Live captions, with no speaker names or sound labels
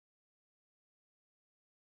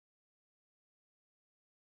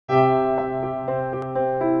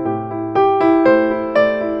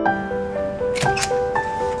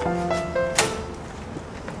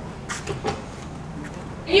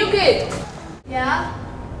Yeah?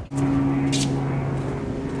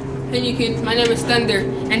 Hey you kids, my name is Thunder,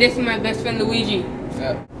 and this is my best friend Luigi.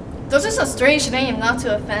 Yeah. Those are a strange name, not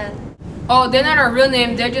to offend. Oh, they're not our real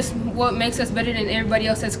name, they're just what makes us better than everybody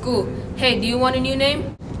else at school. Hey, do you want a new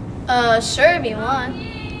name? Sure if you want.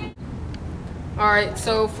 Alright,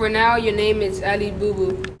 so for now your name is Ali Boo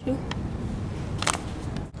Boo.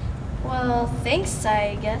 Well, thanks,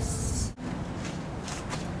 I guess.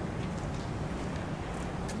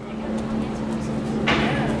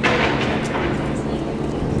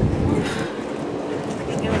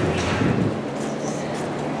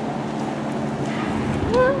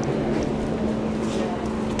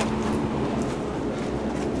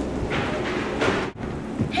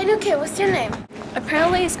 Hey, new kid, what's your name?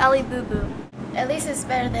 Apparently it's Ali Boo Boo. At least it's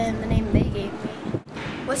better than the name they gave me.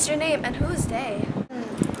 What's your name and who's they?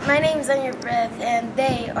 My name's On Your Breath, and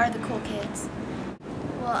they are the cool kids.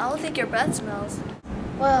 Well, I don't think your breath smells.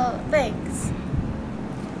 Well, thanks.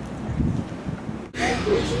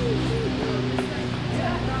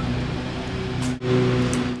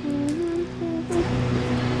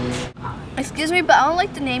 Excuse me, but I don't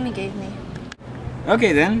like the name you gave me.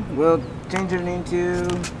 Okay then, we'll change your name to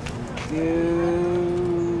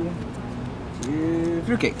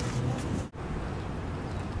Fruitcake.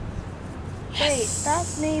 Wait, that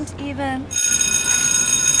name's even...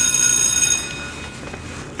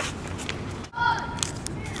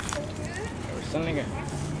 Or something like that.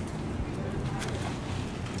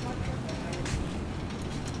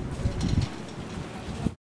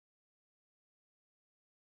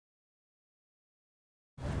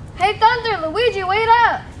 Hey Thunder, Luigi, wait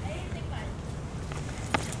up!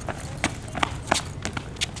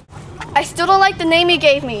 I still don't like the name you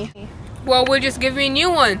gave me. Well, we'll just give you a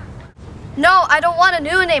new one. No, I don't want a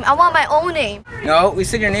new name. I want my own name. No, we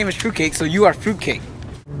said your name is Fruitcake, so you are Fruitcake.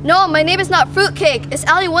 No, my name is not Fruitcake. It's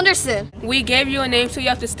Ali Wonderson. We gave you a name, so you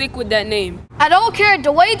have to stick with that name. I don't care.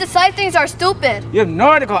 The way you decide things are stupid. You have no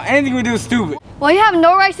right to call anything we do stupid. Well, you have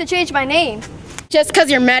no rights to change my name. Just because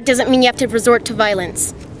you're mad doesn't mean you have to resort to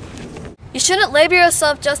violence. You shouldn't label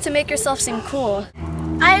yourself just to make yourself seem cool.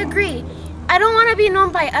 I agree. I don't want to be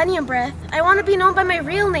known by Onion Breath. I want to be known by my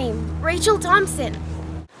real name, Rachel Thompson.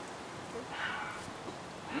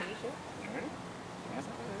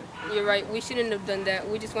 You're right, we shouldn't have done that.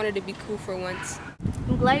 We just wanted to be cool for once.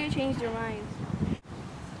 I'm glad you changed your mind.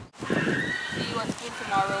 See you at school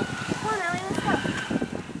tomorrow. Come on, Ellie, let's go.